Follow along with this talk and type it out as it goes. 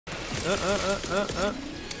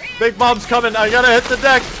Big bomb's coming. I gotta hit the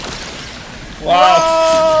deck.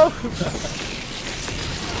 Wow.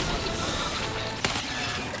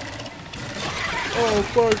 Oh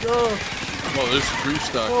fuck! Well, there's 3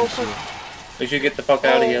 stacks. Oh fuck! We should get the fuck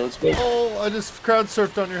out of here. Let's go. Oh! I just crowd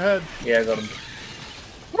surfed on your head. Yeah, I got him.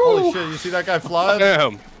 Holy shit! You see that guy flying?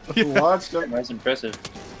 Damn. Launched him. That's impressive.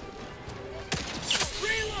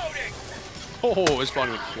 Oh, his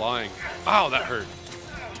body went flying. Ow, that hurt.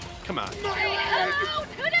 Come on.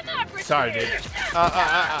 Sorry, dude.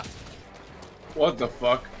 What the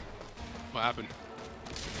fuck? What happened?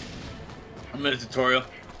 I'm in a tutorial.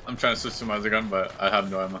 I'm trying to switch to my other gun, but I have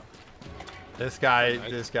no ammo. This guy's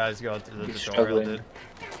going through the tutorial, dude.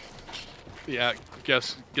 Yeah,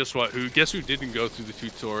 guess what? Guess who didn't go through the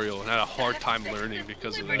tutorial and had a hard time learning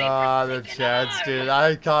because of that? Nah, the chance, dude.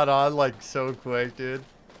 I caught on like so quick, dude.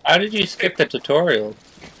 How did you skip the tutorial?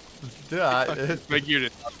 Dude, Figured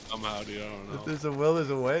it out somehow, dude. I don't know. if there's a will, there's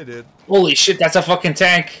a way, dude. Holy shit, that's a fucking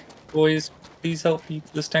tank. Boys, please help me.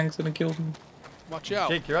 This tank's gonna kill me. Watch out.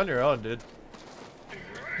 Jake, you're on your own, dude.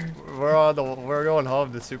 We're going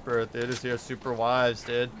home to Super Earth, dude. It's your super wives,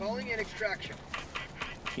 dude. Calling in extraction.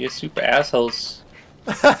 You super assholes.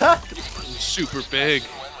 Super big.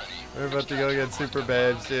 We're about to go get super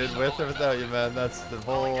babes, dude. With or without you, man. That's the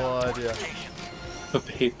whole idea. The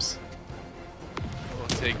babes. We'll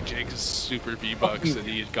take Jake's super V-Bucks that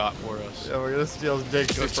he had got for us. Yeah, we're gonna steal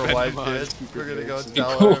Jake's Go super spend wife, mine, dude. super We're gonna go babes.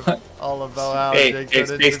 tell her all about how Hey, Jake Jake,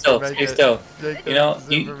 didn't stay super still, make stay it. still. Jake You know,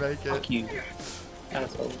 didn't super make it. fuck you.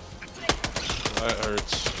 Asshole. That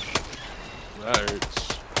hurts. That hurts.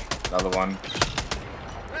 Another one.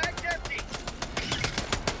 Mag's empty.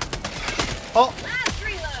 Oh! Last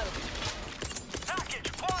reload. Package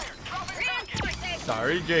fire. Dropping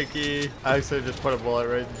Sorry, Jakey. I actually just put a bullet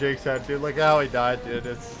right in Jake's head, dude. Look how he died, dude.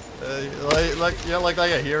 It's like you look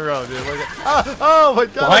like a hero, dude. Look at, oh my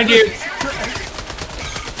god! Behind you!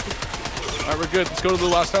 Alright, we're good. Let's go to the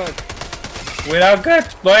last time. We're not good.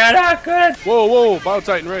 We're not good. Whoa, whoa, Bio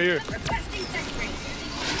Titan right here.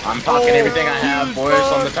 I'm talking everything I have, boys,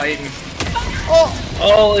 on the Titan. Oh!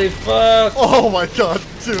 Holy fuck. Oh my god,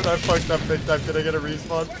 dude! I fucked up big time. Did I get a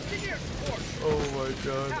respawn? Oh my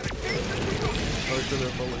god! I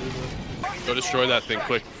couldn't believe it. Go destroy that thing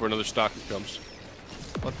quick before another stalker comes.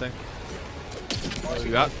 What thing? See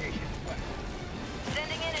that?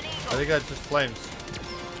 I think that's just flames.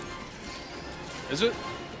 Is it?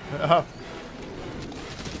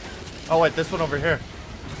 Oh wait, this one over here.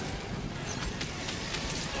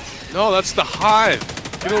 No, that's the hive.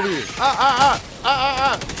 Get over here.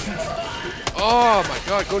 Oh my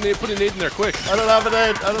god, go nade, put a nade in there quick. I don't have a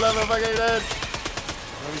nade. I don't have a fucking nade.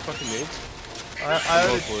 How many fucking nades? I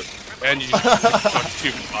Go already... for it. And you just fucking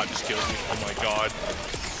stupid bot just killed me. Oh my god.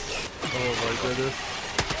 Oh my goodness.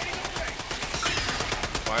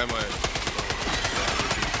 Why am I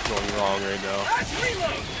going wrong right now?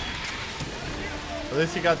 At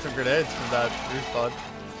least you got some grenades from that respawn.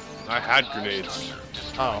 I had grenades.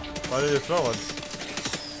 Oh, why did you throw one?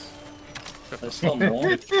 There's still more.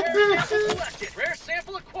 Rare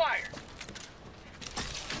sample acquired.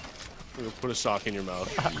 I'm gonna put a sock in your mouth.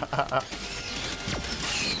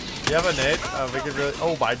 You have a nade? We could really...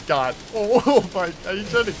 Oh my god. Oh my... Are you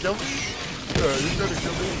trying to kill me? Are you trying to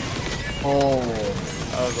kill me? Oh.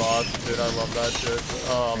 That was awesome, dude. I love that shit.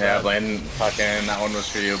 Oh, Yeah, man. Blaine, fucking, that one was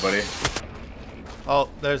for you, buddy. Oh,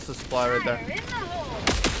 there's the supply right there.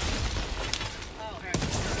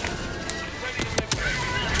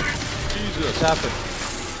 Jesus. What's happened?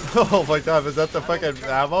 Oh my god, is that the fucking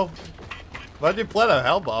ammo? Why'd you plant a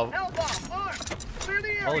hell bomb?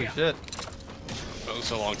 Holy shit. That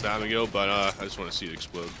was a long time ago, but I just want to see it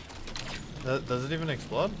explode. Does it even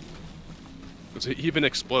explode? Does it even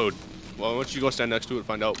explode? Well, why don't you go stand next to it and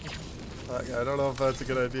find out? I don't know if that's a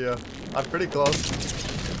good idea. I'm pretty close.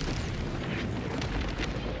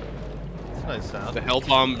 That's a nice sound. The hell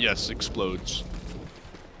bomb, yes, explodes.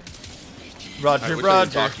 Roger, Alright,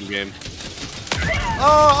 Roger. talking game.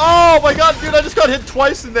 Oh my god, dude, I just got hit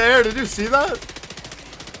twice in the air. Did you see that?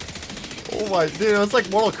 Oh my, dude, it's like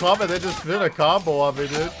Mortal Kombat. They just did a combo on me,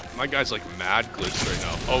 dude. My guy's like mad glitched right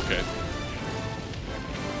now. Okay.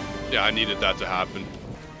 Yeah, I needed that to happen.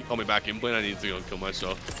 You call me back in, Blaine. I needed to go and kill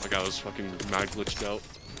myself. Like I was fucking mad glitched out.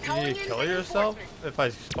 You need to kill yourself? If I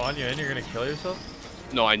spawn you in, you're gonna kill yourself?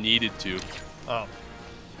 No, I needed to. Oh.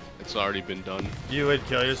 It's already been done. You would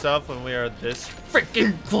kill yourself when we are this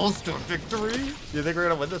freaking close to victory? You think we're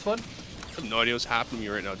gonna win this one? I have no idea what's happening to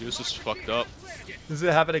me right now, dude. This is fucked up. Does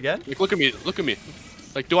it happen again? Like, look at me. Look at me.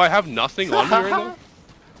 Like, do I have nothing on me right now?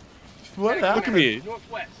 What happened? Look at me.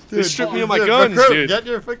 Northwest. They stripped me of my dude, guns, recruit, dude. Get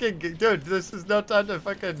your fucking dude. This is no time to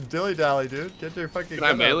fucking dilly dally, dude. Get your fucking. Can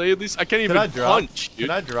I gun out. melee at least? I can't even Can I drop? punch, dude.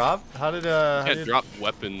 Can I drop? How did I can't drop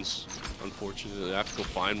weapons, unfortunately. I have to go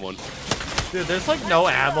find one. Dude, there's like no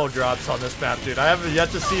ammo drops on this map, dude. I haven't yet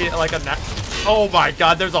to see like a. Oh my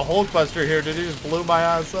god, there's a Hulkbuster here, dude. He just blew my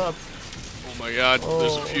ass up. Oh my god,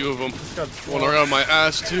 there's a few of them. Just got One around my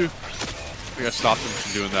ass too. I gotta stop them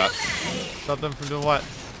from doing that. Stop them from doing what?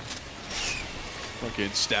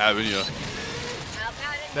 Fucking stabbing you.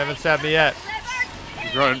 They haven't stabbed me yet.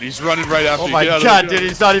 He's running right after Oh you. my Get out of god, the- dude,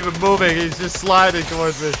 he's not even moving. He's just sliding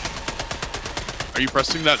towards me. Are you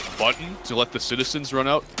pressing that button to let the citizens run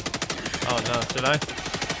out? Oh no, should I?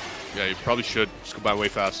 Yeah, you probably should. Just go by way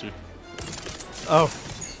faster. Oh.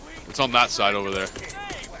 It's on that side over there.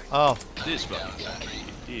 Oh. This fucking guy.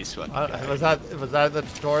 This fucking Was that the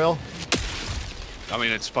tutorial? I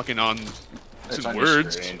mean, it's fucking on. It's in on your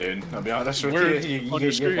words. screen, dude. I'll be honest with Words you. on your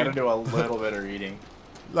You screen. gotta do a little bit of reading.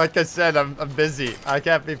 Like I said, I'm busy. I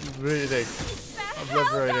can't be reading. I'm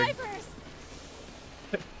liberating.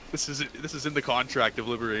 This is in the contract of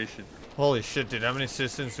liberation. Holy shit, dude. How many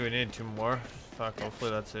citizens do we need? 2 more? Fuck,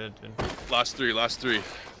 hopefully that's it, dude. Last three.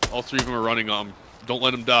 All 3 of them are running on 'em. Don't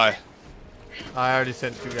let them die. I already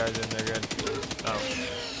sent 2 guys in. They're good. Oh.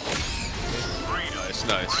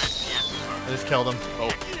 Nice. I just killed him.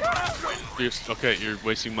 Oh. Okay, you're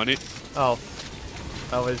wasting money? Oh.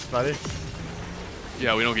 That was funny.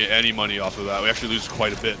 Yeah, we don't get any money off of that. We actually lose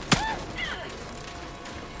quite a bit.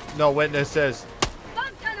 No witnesses. Bomb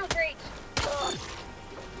tunnel breach.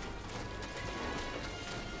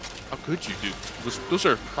 How could you, dude? Those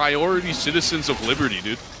are priority citizens of liberty,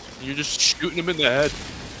 dude. You're just shooting them in the head.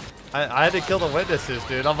 I had to kill the witnesses,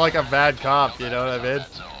 dude. I'm like a bad cop, you know what I mean?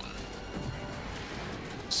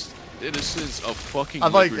 Citizens of fucking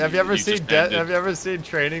I'm like, liberty. have you ever seen just ended. Have you ever seen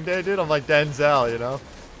Training Day, dude? I'm like Denzel, you know?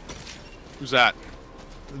 Who's that?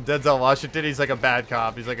 Denzel Washington, he's like a bad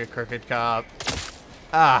cop. He's like a crooked cop.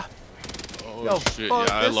 Ah. Oh Yo, shit! fuck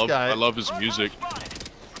Yeah, this guy. I love his music.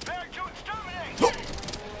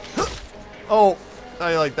 Oh, how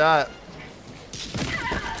you like that?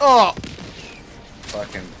 Oh,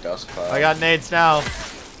 Fucking dust cloud. I got nades now.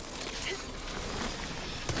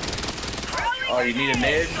 Oh, you need a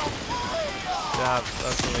nade? Yeah,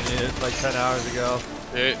 that's what we needed like 10 hours ago.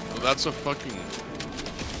 Hey, that's a fucking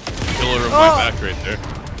killer of Oh. my back right there.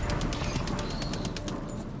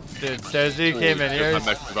 Dude, Stairsy came in shit, here. my He's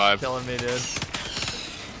mech survived. killing me, dude.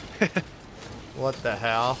 What the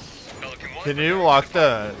hell? Can you walk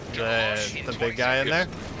the big guy in there?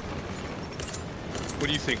 What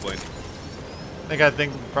do you think, Lane? I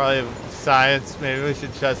think probably science. Maybe we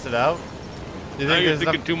should test it out. Do you Now think you're there's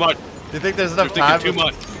thinking enough? too much. Do you think there's You're enough time? thinking too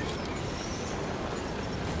much.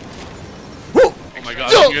 Woo! Oh my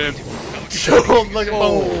god, Yo! get him. Look at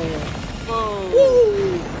boom.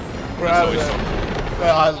 We're out of there.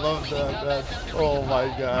 Yeah, I love that, man. Oh my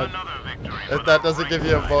god. If that doesn't give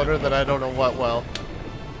you a boner, then I don't know what will.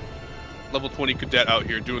 Level 20 cadet out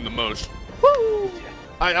here doing the most. Woo!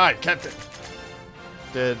 Alright, Captain.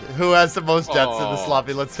 Dude, who has the most deaths in this Oh.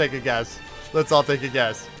 lobby? Let's take a guess. Let's all take a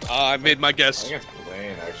guess. I made my I guess. think it's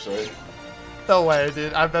Blaine, actually. No way,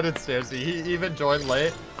 dude. I bet it's Stairsy. He even joined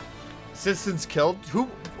late. Citizens killed? Who?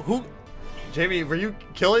 Jamie, were you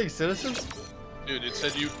killing citizens? Dude, it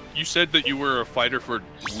said you said that you were a fighter for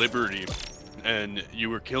liberty, and you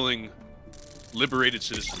were killing liberated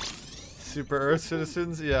citizens. Super Earth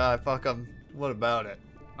citizens? Yeah, fuck them. What about it?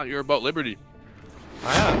 You're about liberty.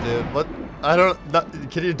 I am, dude. What? I don't.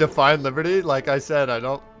 Can you define liberty? Like I said, I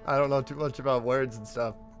don't know too much about words and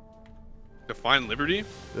stuff. Define liberty?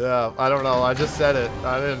 Yeah, I don't know. I just said it.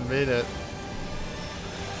 I didn't mean it.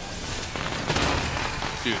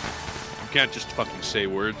 Dude, you can't just fucking say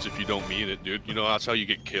words if you don't mean it, dude. You know that's how you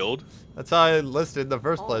get killed? That's how I enlisted in the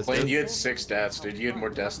first place, Blaine, dude. you had 6 deaths, dude. You had more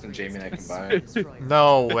deaths than Jamie and I combined.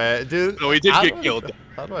 No way, dude. No, he did How get do killed.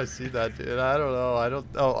 How do I see that, dude? I don't know. I don't.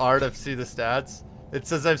 Oh, Art, I've seen the stats. It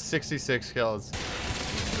says I have 66 kills.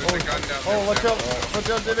 Oh, watch out! Watch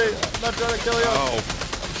out, Jimmy! I'm not trying to kill you. Oh,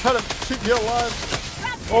 I'm trying to keep you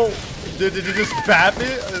alive. Oh, did you just bat me?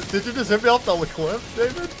 Did you just hit me off the cliff,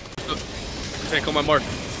 David? tank on my mark.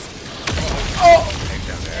 Oh!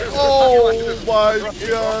 Oh my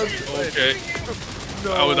god! Okay.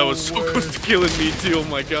 No Oh, that was so way. close to killing me too. Oh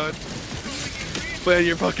my god. Man,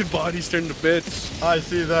 your fucking body's turned to bits. I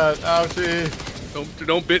see that. Ouchie.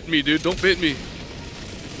 Don't bit me, dude. Don't bit me.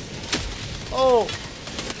 Oh!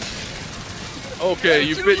 Okay,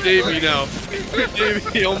 you bit Davey now. You bit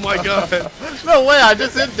Davey, oh my god. No way, I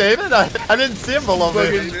just hit David? I didn't see him below me.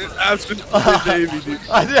 Fucking absolutely bit Davey, dude.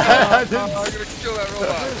 I I'm gonna kill that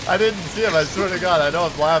robot. didn't see him, I swear to God. I know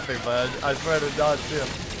I'm laughing, but I swear to not see him.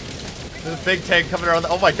 There's a big tank coming around.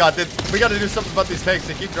 Oh my God, we gotta do something about these tanks.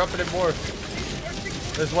 They keep dropping in more.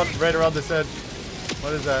 There's one right around this end.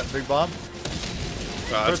 What is that, big bomb?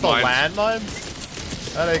 There's the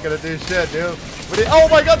landmines? That ain't gonna do shit, dude. Oh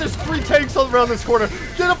my God, there's 3 tanks all around this corner.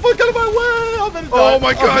 Get the fuck out of my way! I'm gonna die. Oh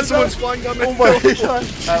my God, someone's flying down the hill. Oh my God.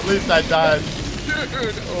 At least I died.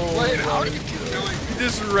 Dude, Blaine, how did you keep doing it? You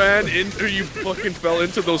just ran into, you fucking fell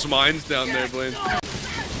into those mines down there, Blaine.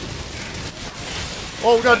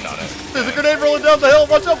 Oh God, there's a grenade rolling down the hill.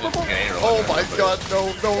 Watch out! Oh my God,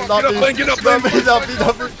 no, not me. Get up, Not me.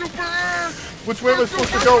 Super! Which way am I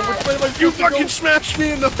supposed to go? Which way am I supposed to go? You fucking smashed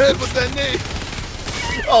me in the head with that nade.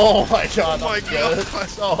 Oh my God! Oh my God!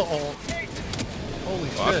 Oh. Holy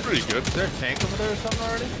shit! That's pretty good. Is there a tank over there or something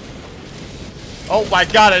already? Oh my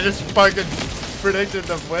God! I just fucking predicted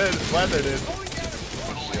the weather, dude.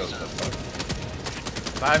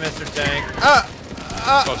 Bye, Mr. Tank.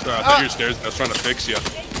 Oh, sorry. I thought you were stairs. I was trying to fix you.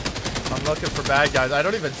 I'm looking for bad guys. I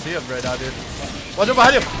don't even see them right now, dude. Watch out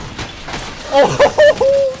behind you! Oh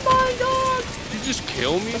my God! Did you just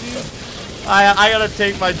kill me, dude? I gotta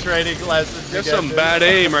take my training lessons. That's some bad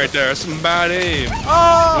aim right there. That's some bad aim.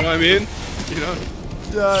 Oh! You know what I mean? You know?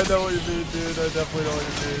 Yeah, I know what you mean, dude. I definitely know what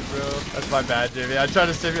you mean, bro. That's my bad, Jimmy. I tried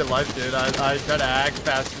to save your life, dude. I tried to act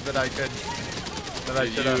faster than I could.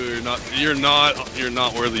 You're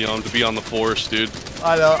not worthy to be on the force, dude.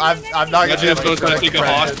 I know. I'm not gonna. Imagine if someone's trying to take a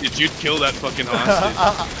hostage. You'd kill that fucking hostage.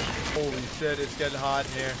 Holy shit! It's getting hot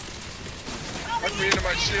in here. Put me into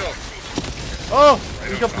my shield. Oh,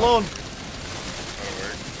 we got blown.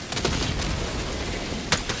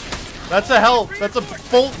 That's a hell. That's a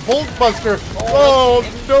bolt buster. Oh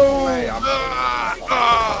no!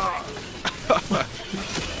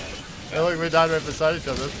 Hey, look, we died right beside each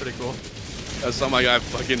other. That's pretty cool. I saw my guy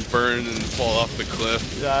fucking burn and fall off the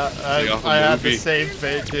cliff. Yeah, I had the same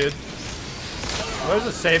fate, dude. Where's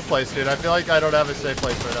a safe place, dude? I feel like I don't have a safe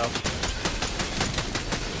place right now.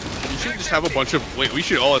 You should just have a bunch of. Wait, we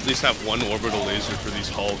should all at least have one orbital laser for these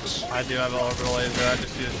hulks. I do have an orbital laser. I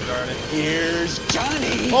just used it already. Here's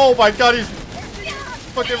Johnny. Oh my God, he's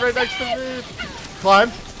fucking right next to me.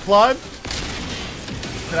 Climb.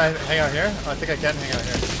 Can I hang out here? I think I can hang out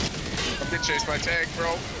here. I'm getting chased by a tank,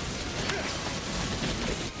 bro.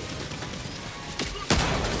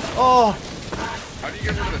 Oh. How do you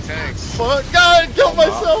get rid of the tanks? Fuck, God, I killed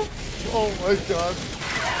myself. Oh my God.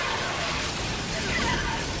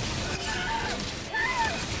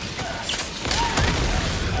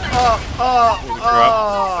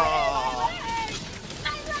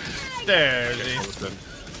 There,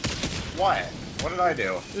 What? What did I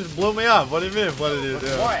do? he just blew me up. What do you mean? What did you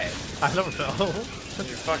do? What? I don't know.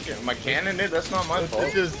 You fucking my cannon, dude. That's not my fault.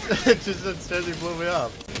 It just instead he blew me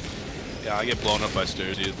up. Yeah, I get blown up by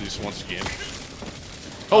stairs at least once a game.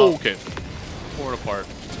 Oh, okay. Torn apart.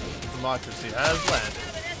 Democracy has landed.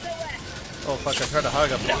 Oh fuck! I tried to hug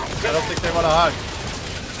him. I don't think they want to hug.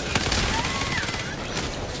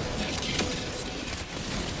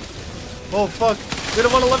 Oh fuck! They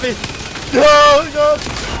don't want to let me. Oh God!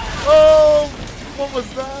 Oh, what was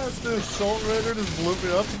that? The assault raider just blew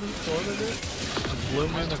me up in this corner, dude. Just blew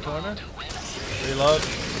me in the corner. Reload.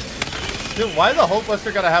 Dude, why the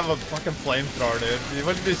Hulkbuster gotta have a fucking flamethrower, dude? He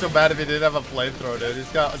wouldn't be so bad if he didn't have a flamethrower, dude. He's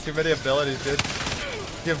got too many abilities, dude.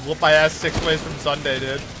 He'd whoop my ass 6 ways from Sunday,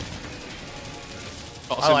 dude.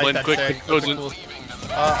 Also, Blaine, quick, Cool.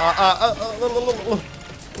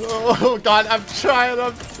 Oh God, I'm trying.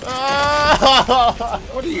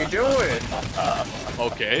 What are you doing?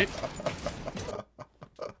 Okay.